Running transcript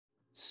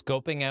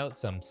Scoping out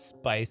some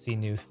spicy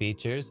new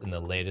features in the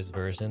latest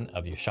version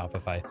of your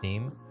Shopify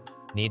theme?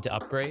 Need to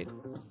upgrade?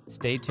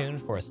 Stay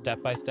tuned for a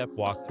step-by-step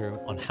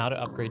walkthrough on how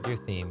to upgrade your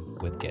theme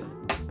with Git.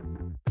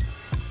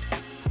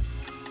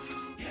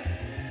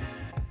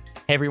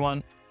 Hey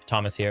everyone,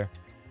 Thomas here.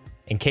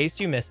 In case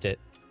you missed it,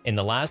 in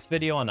the last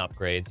video on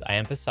upgrades, I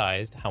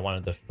emphasized how one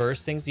of the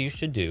first things you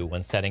should do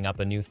when setting up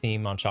a new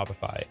theme on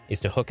Shopify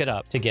is to hook it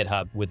up to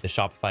GitHub with the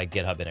Shopify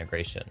GitHub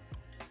integration.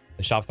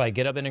 The Shopify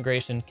GitHub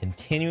integration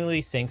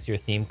continually syncs your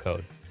theme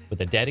code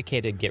with a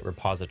dedicated Git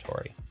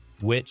repository,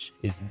 which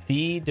is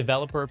the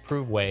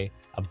developer-approved way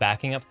of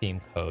backing up theme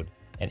code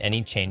and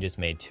any changes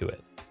made to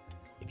it.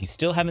 If you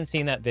still haven't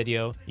seen that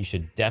video, you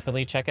should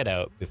definitely check it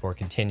out before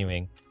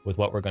continuing with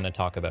what we're going to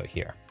talk about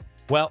here.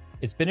 Well,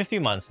 it's been a few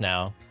months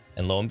now,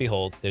 and lo and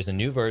behold, there's a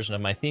new version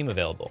of my theme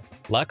available.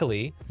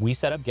 Luckily, we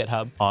set up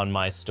GitHub on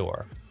my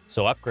store,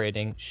 so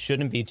upgrading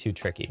shouldn't be too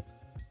tricky.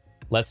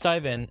 Let's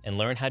dive in and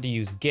learn how to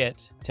use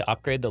Git to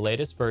upgrade the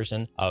latest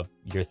version of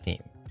your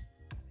theme.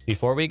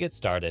 Before we get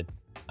started,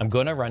 I'm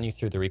going to run you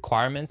through the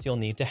requirements you'll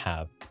need to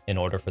have in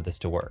order for this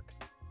to work.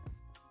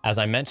 As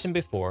I mentioned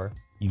before,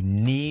 you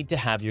need to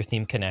have your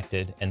theme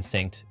connected and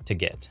synced to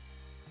Git.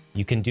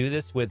 You can do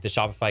this with the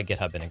Shopify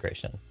GitHub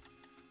integration.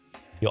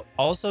 You'll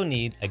also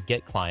need a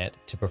Git client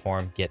to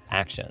perform Git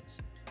actions.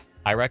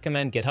 I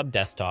recommend GitHub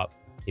Desktop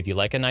if you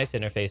like a nice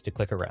interface to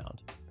click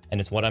around, and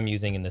it's what I'm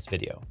using in this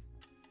video.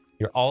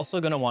 You're also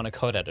going to want a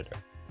code editor.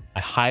 I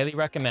highly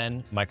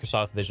recommend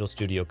Microsoft Visual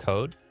Studio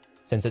Code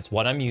since it's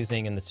what I'm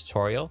using in this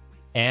tutorial,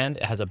 and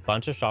it has a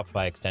bunch of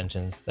Shopify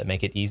extensions that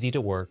make it easy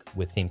to work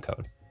with theme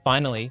code.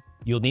 Finally,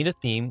 you'll need a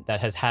theme that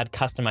has had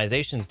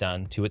customizations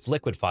done to its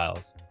liquid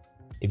files.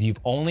 If you've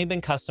only been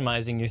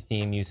customizing your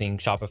theme using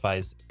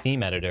Shopify's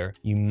theme editor,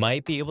 you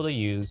might be able to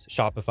use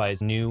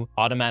Shopify's new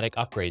automatic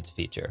upgrades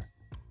feature.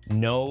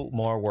 No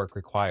more work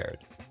required.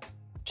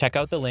 Check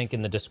out the link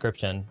in the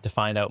description to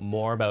find out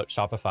more about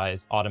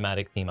Shopify's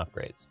automatic theme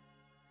upgrades.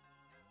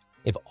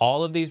 If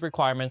all of these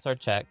requirements are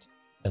checked,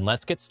 then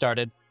let's get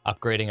started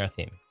upgrading our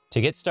theme.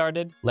 To get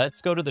started,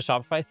 let's go to the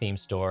Shopify theme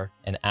store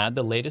and add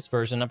the latest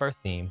version of our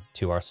theme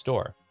to our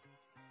store.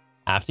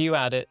 After you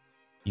add it,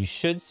 you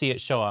should see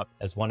it show up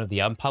as one of the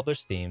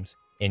unpublished themes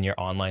in your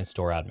online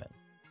store admin.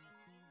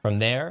 From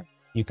there,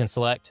 you can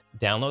select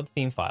Download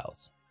Theme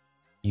Files.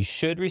 You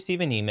should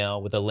receive an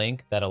email with a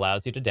link that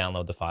allows you to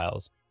download the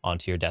files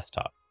onto your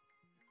desktop.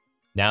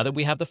 Now that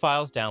we have the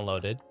files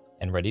downloaded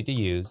and ready to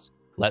use,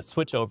 let's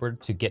switch over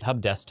to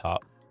GitHub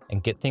Desktop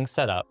and get things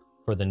set up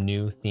for the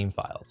new theme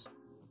files.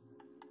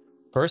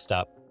 First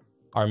up,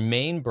 our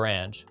main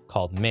branch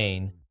called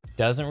main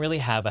doesn't really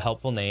have a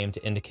helpful name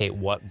to indicate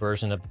what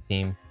version of the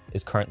theme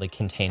is currently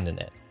contained in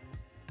it.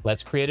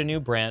 Let's create a new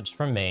branch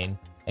from main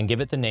and give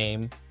it the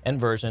name and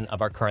version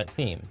of our current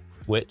theme,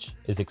 which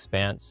is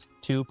Expanse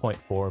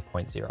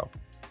 2.4.0.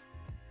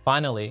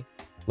 Finally,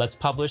 let's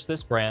publish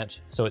this branch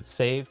so it's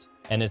saved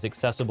and is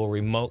accessible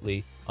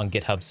remotely on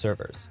GitHub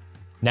servers.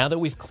 Now that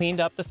we've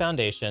cleaned up the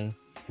foundation,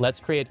 let's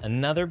create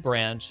another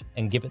branch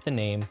and give it the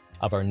name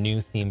of our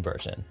new theme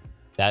version.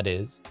 That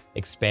is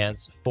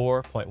Expanse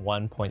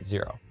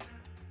 4.1.0.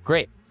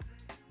 Great.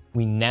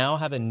 We now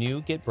have a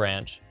new Git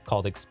branch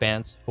called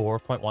Expanse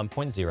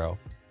 4.1.0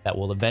 that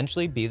will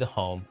eventually be the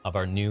home of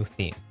our new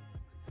theme.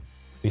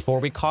 Before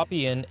we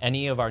copy in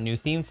any of our new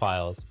theme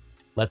files,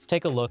 let's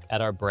take a look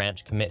at our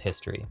branch commit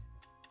history.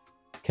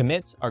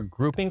 Commits are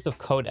groupings of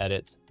code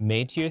edits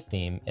made to your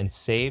theme and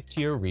saved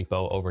to your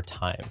repo over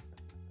time.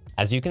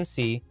 As you can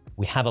see,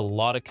 we have a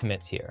lot of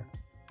commits here.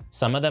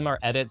 Some of them are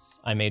edits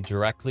I made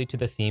directly to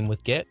the theme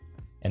with Git,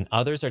 and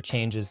others are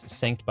changes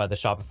synced by the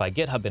Shopify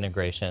GitHub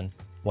integration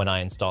when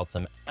I installed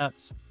some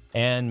apps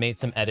and made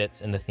some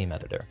edits in the theme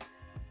editor.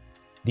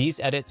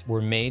 These edits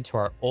were made to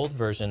our old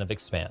version of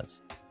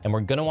Expanse, and we're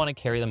going to want to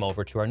carry them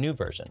over to our new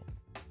version.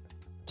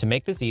 To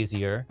make this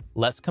easier,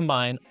 let's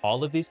combine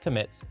all of these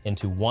commits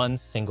into one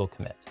single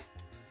commit.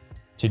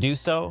 To do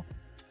so,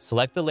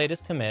 select the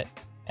latest commit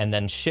and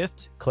then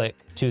shift-click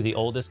to the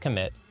oldest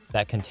commit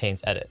that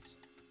contains edits.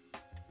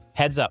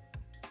 Heads up,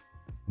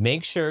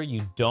 make sure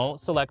you don't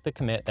select the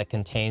commit that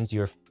contains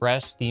your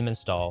fresh theme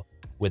install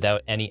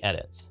without any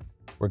edits.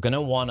 We're going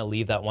to want to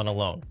leave that one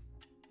alone.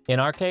 In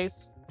our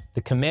case,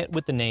 the commit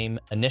with the name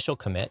initial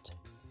commit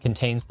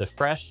contains the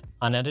fresh,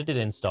 unedited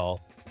install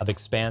of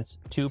Expanse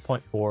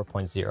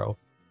 2.4.0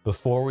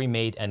 before we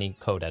made any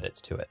code edits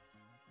to it.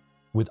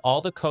 With all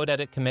the code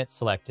edit commits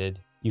selected,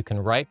 you can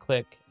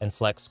right-click and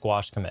select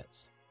Squash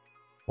Commits.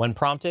 When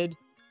prompted,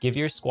 give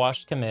your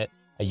squashed commit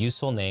a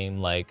useful name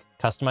like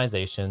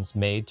Customizations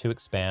Made to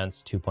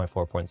Expanse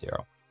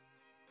 2.4.0.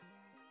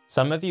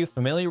 Some of you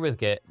familiar with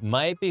Git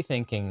might be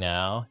thinking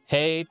now,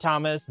 hey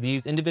Thomas,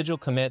 these individual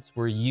commits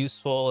were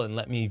useful and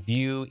let me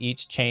view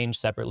each change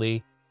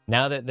separately.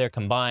 Now that they're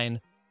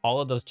combined, all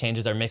of those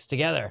changes are mixed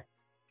together.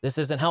 This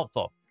isn't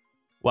helpful.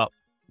 Well,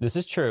 this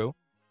is true,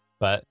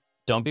 but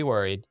don't be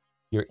worried.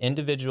 Your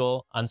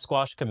individual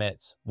unsquashed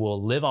commits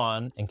will live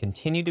on and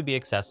continue to be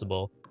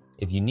accessible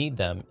if you need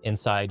them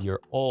inside your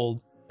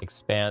old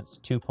Expanse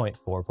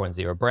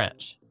 2.4.0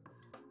 branch.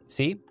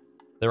 See,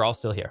 they're all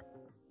still here.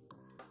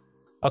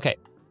 Okay,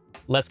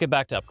 let's get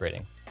back to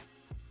upgrading.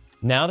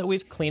 Now that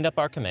we've cleaned up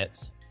our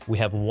commits, we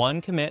have one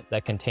commit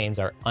that contains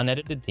our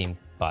unedited theme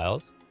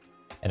files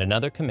and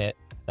another commit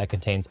that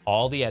contains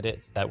all the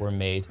edits that were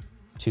made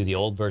to the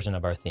old version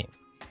of our theme.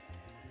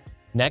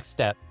 Next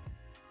step,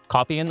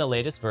 copy in the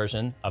latest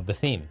version of the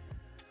theme.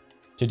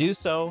 To do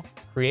so,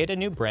 create a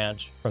new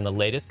branch from the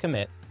latest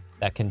commit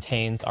that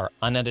contains our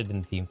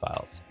unedited theme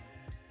files.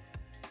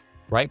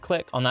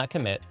 Right-click on that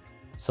commit,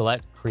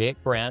 select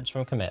Create Branch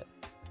from Commit,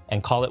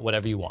 and call it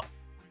whatever you want.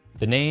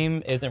 The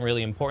name isn't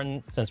really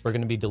important since we're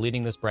going to be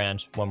deleting this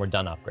branch when we're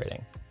done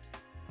upgrading.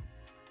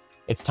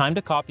 It's time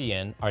to copy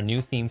in our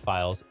new theme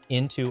files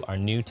into our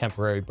new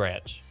temporary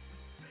branch.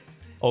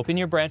 Open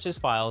your branch's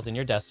files in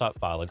your desktop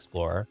file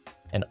explorer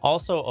and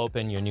also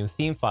open your new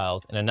theme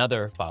files in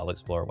another file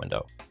explorer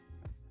window.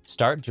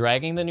 Start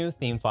dragging the new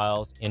theme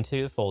files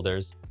into the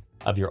folders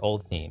of your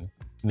old theme,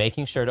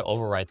 making sure to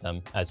overwrite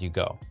them as you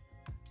go.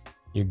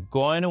 You're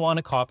going to want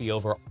to copy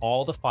over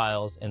all the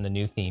files in the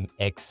new theme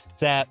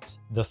except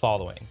the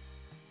following.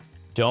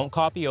 Don't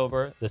copy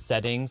over the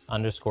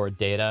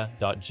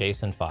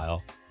settings_data.json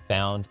file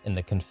found in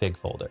the config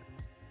folder.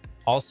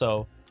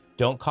 Also,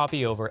 don't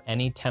copy over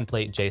any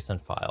template JSON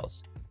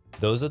files.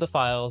 Those are the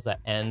files that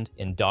end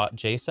in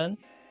 .json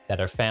that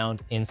are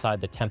found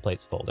inside the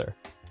templates folder.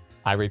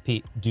 I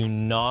repeat, do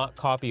not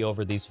copy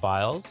over these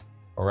files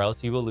or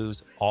else you will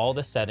lose all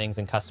the settings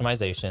and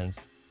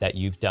customizations that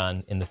you've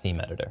done in the theme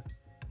editor.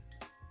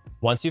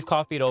 Once you've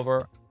copied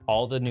over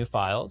all the new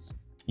files,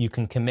 you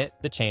can commit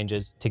the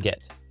changes to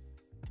Git.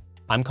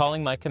 I'm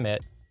calling my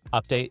commit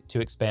Update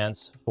to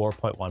Expanse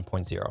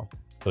 4.1.0,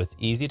 so it's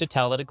easy to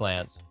tell at a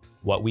glance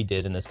what we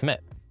did in this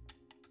commit.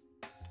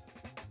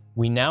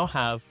 We now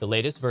have the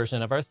latest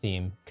version of our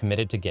theme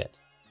committed to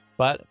Git,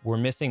 but we're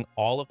missing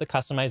all of the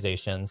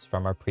customizations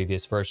from our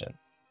previous version.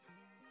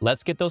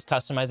 Let's get those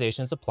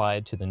customizations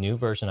applied to the new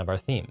version of our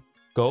theme.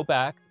 Go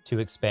back to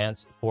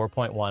Expanse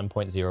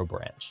 4.1.0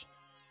 branch.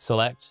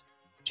 Select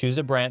Choose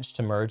a branch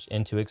to merge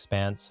into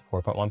Expanse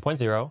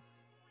 4.1.0.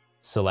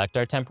 Select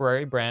our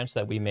temporary branch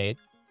that we made,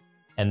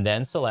 and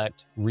then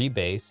select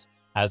Rebase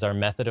as our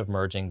method of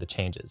merging the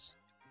changes.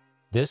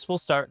 This will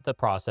start the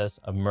process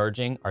of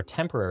merging our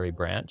temporary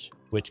branch,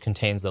 which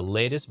contains the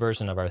latest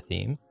version of our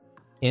theme,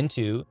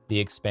 into the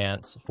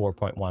Expanse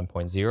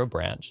 4.1.0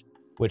 branch,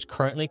 which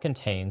currently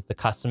contains the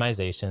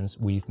customizations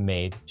we've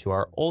made to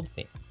our old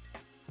theme.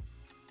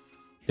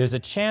 There's a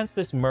chance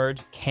this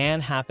merge can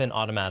happen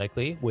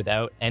automatically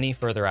without any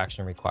further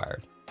action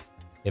required.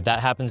 If that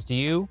happens to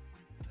you,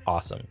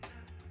 awesome.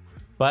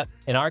 But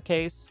in our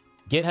case,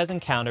 Git has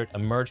encountered a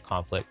merge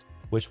conflict,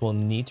 which we'll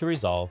need to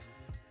resolve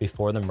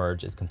before the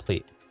merge is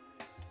complete.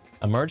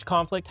 A merge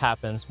conflict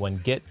happens when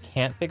Git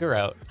can't figure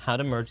out how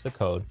to merge the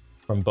code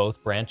from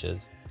both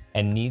branches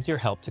and needs your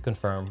help to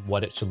confirm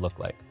what it should look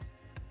like.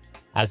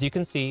 As you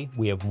can see,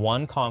 we have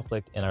one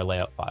conflict in our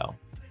layout file.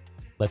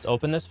 Let's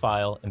open this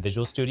file in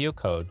Visual Studio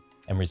Code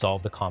and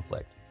resolve the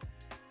conflict.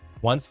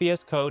 Once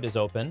VS Code is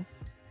open,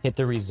 hit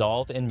the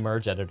Resolve in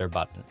Merge Editor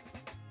button.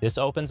 This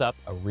opens up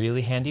a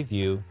really handy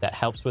view that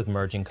helps with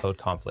merging code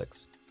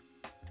conflicts.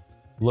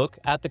 Look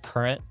at the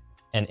current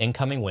and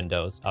incoming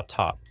windows up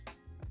top.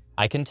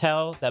 I can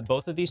tell that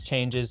both of these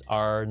changes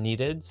are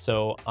needed,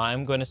 so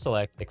I'm going to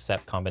select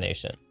Accept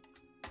Combination.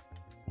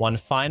 One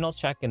final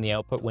check in the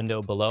output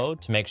window below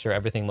to make sure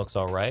everything looks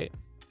all right,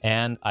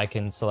 and I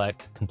can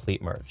select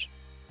Complete Merge.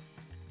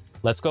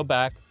 Let's go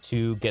back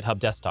to GitHub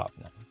Desktop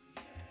now.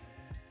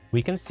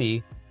 We can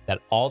see that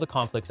all the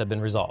conflicts have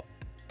been resolved.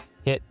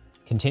 Hit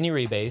Continue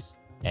Rebase,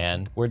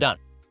 and we're done.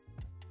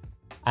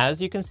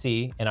 As you can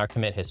see in our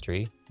commit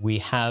history, we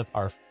have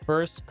our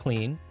first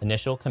clean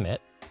initial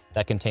commit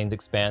that contains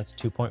Expanse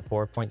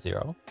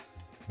 2.4.0.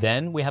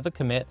 Then we have a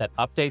commit that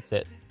updates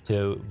it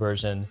to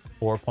version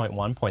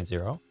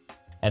 4.1.0.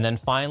 And then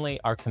finally,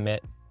 our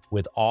commit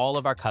with all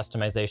of our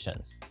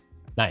customizations.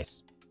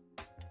 Nice.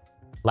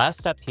 Last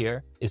step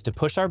here is to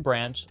push our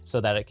branch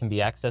so that it can be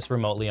accessed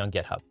remotely on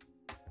GitHub.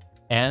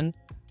 And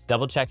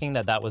double checking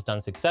that that was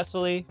done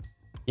successfully.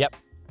 Yep,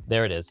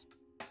 there it is.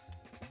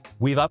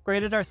 We've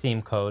upgraded our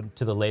theme code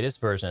to the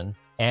latest version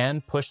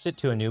and pushed it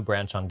to a new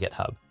branch on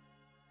GitHub.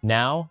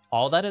 Now,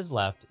 all that is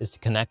left is to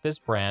connect this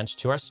branch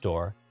to our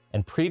store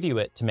and preview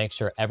it to make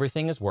sure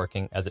everything is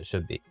working as it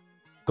should be.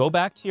 Go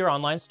back to your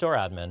online store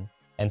admin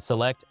and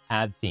select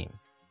Add Theme,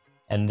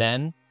 and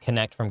then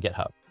connect from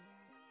GitHub.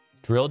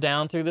 Drill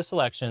down through the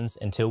selections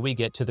until we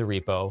get to the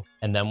repo,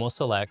 and then we'll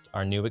select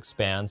our new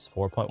Expanse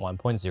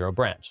 4.1.0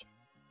 branch.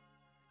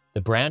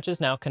 The branch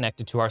is now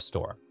connected to our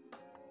store.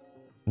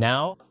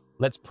 Now,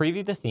 let's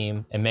preview the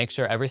theme and make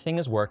sure everything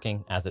is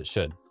working as it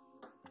should.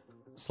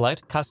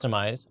 Select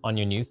Customize on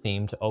your new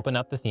theme to open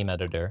up the theme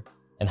editor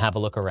and have a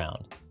look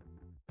around.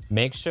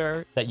 Make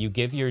sure that you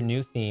give your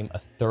new theme a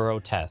thorough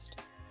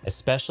test,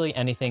 especially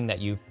anything that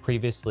you've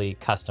previously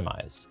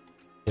customized.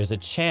 There's a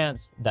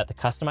chance that the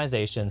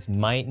customizations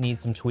might need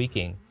some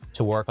tweaking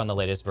to work on the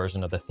latest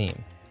version of the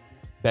theme.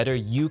 Better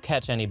you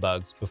catch any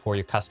bugs before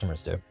your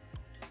customers do.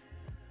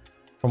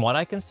 From what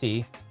I can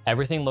see,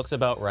 everything looks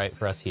about right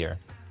for us here.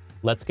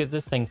 Let's get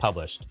this thing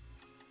published.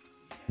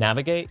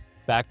 Navigate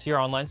back to your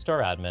online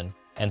store admin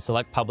and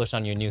select Publish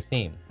on your new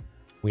theme.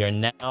 We are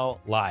now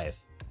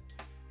live.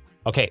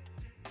 Okay,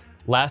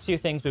 last few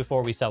things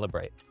before we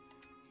celebrate.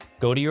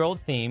 Go to your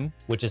old theme,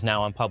 which is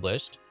now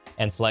unpublished,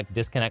 and select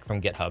Disconnect from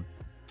GitHub.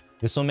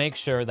 This will make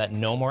sure that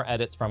no more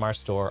edits from our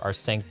store are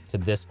synced to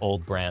this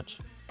old branch.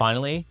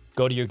 Finally,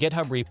 go to your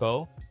GitHub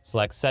repo,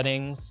 select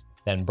Settings,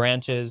 then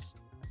Branches,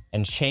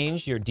 and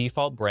change your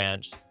default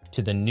branch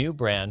to the new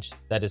branch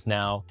that is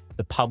now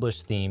the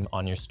published theme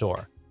on your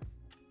store.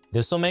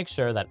 This will make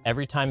sure that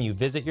every time you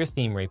visit your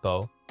theme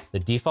repo, the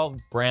default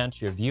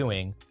branch you're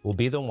viewing will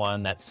be the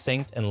one that's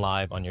synced and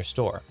live on your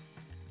store.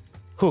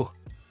 Whew.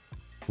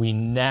 We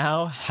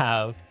now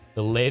have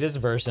the latest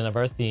version of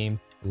our theme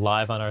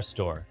live on our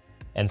store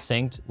and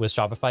synced with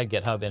Shopify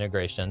GitHub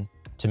integration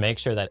to make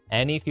sure that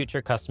any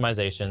future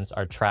customizations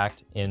are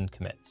tracked in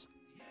commits.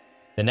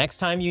 The next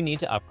time you need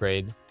to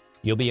upgrade,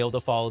 you'll be able to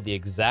follow the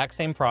exact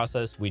same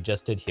process we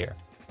just did here.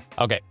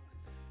 Okay,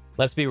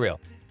 let's be real.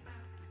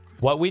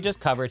 What we just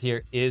covered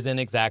here isn't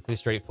exactly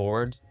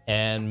straightforward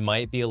and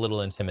might be a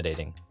little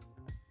intimidating.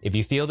 If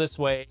you feel this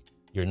way,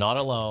 you're not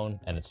alone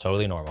and it's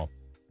totally normal.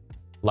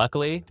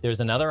 Luckily, there's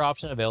another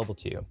option available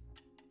to you.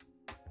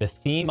 The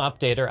Theme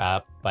Updater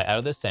app by Out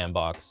of the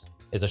Sandbox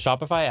is a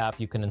Shopify app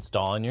you can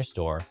install in your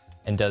store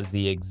and does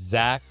the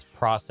exact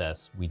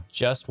process we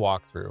just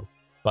walked through,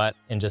 but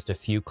in just a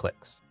few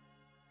clicks.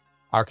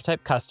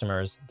 Archetype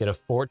customers get a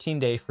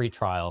 14-day free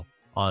trial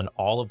on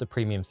all of the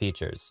premium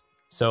features,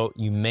 so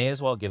you may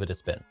as well give it a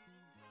spin.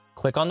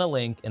 Click on the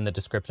link in the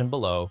description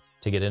below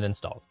to get it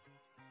installed.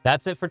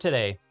 That's it for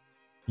today.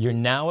 You're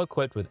now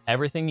equipped with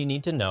everything you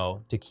need to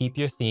know to keep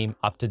your theme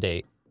up to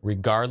date,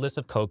 regardless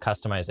of code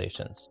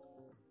customizations.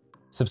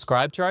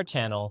 Subscribe to our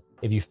channel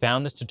if you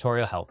found this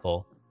tutorial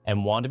helpful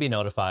and want to be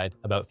notified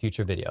about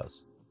future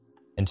videos.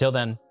 Until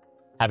then,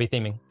 happy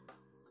theming.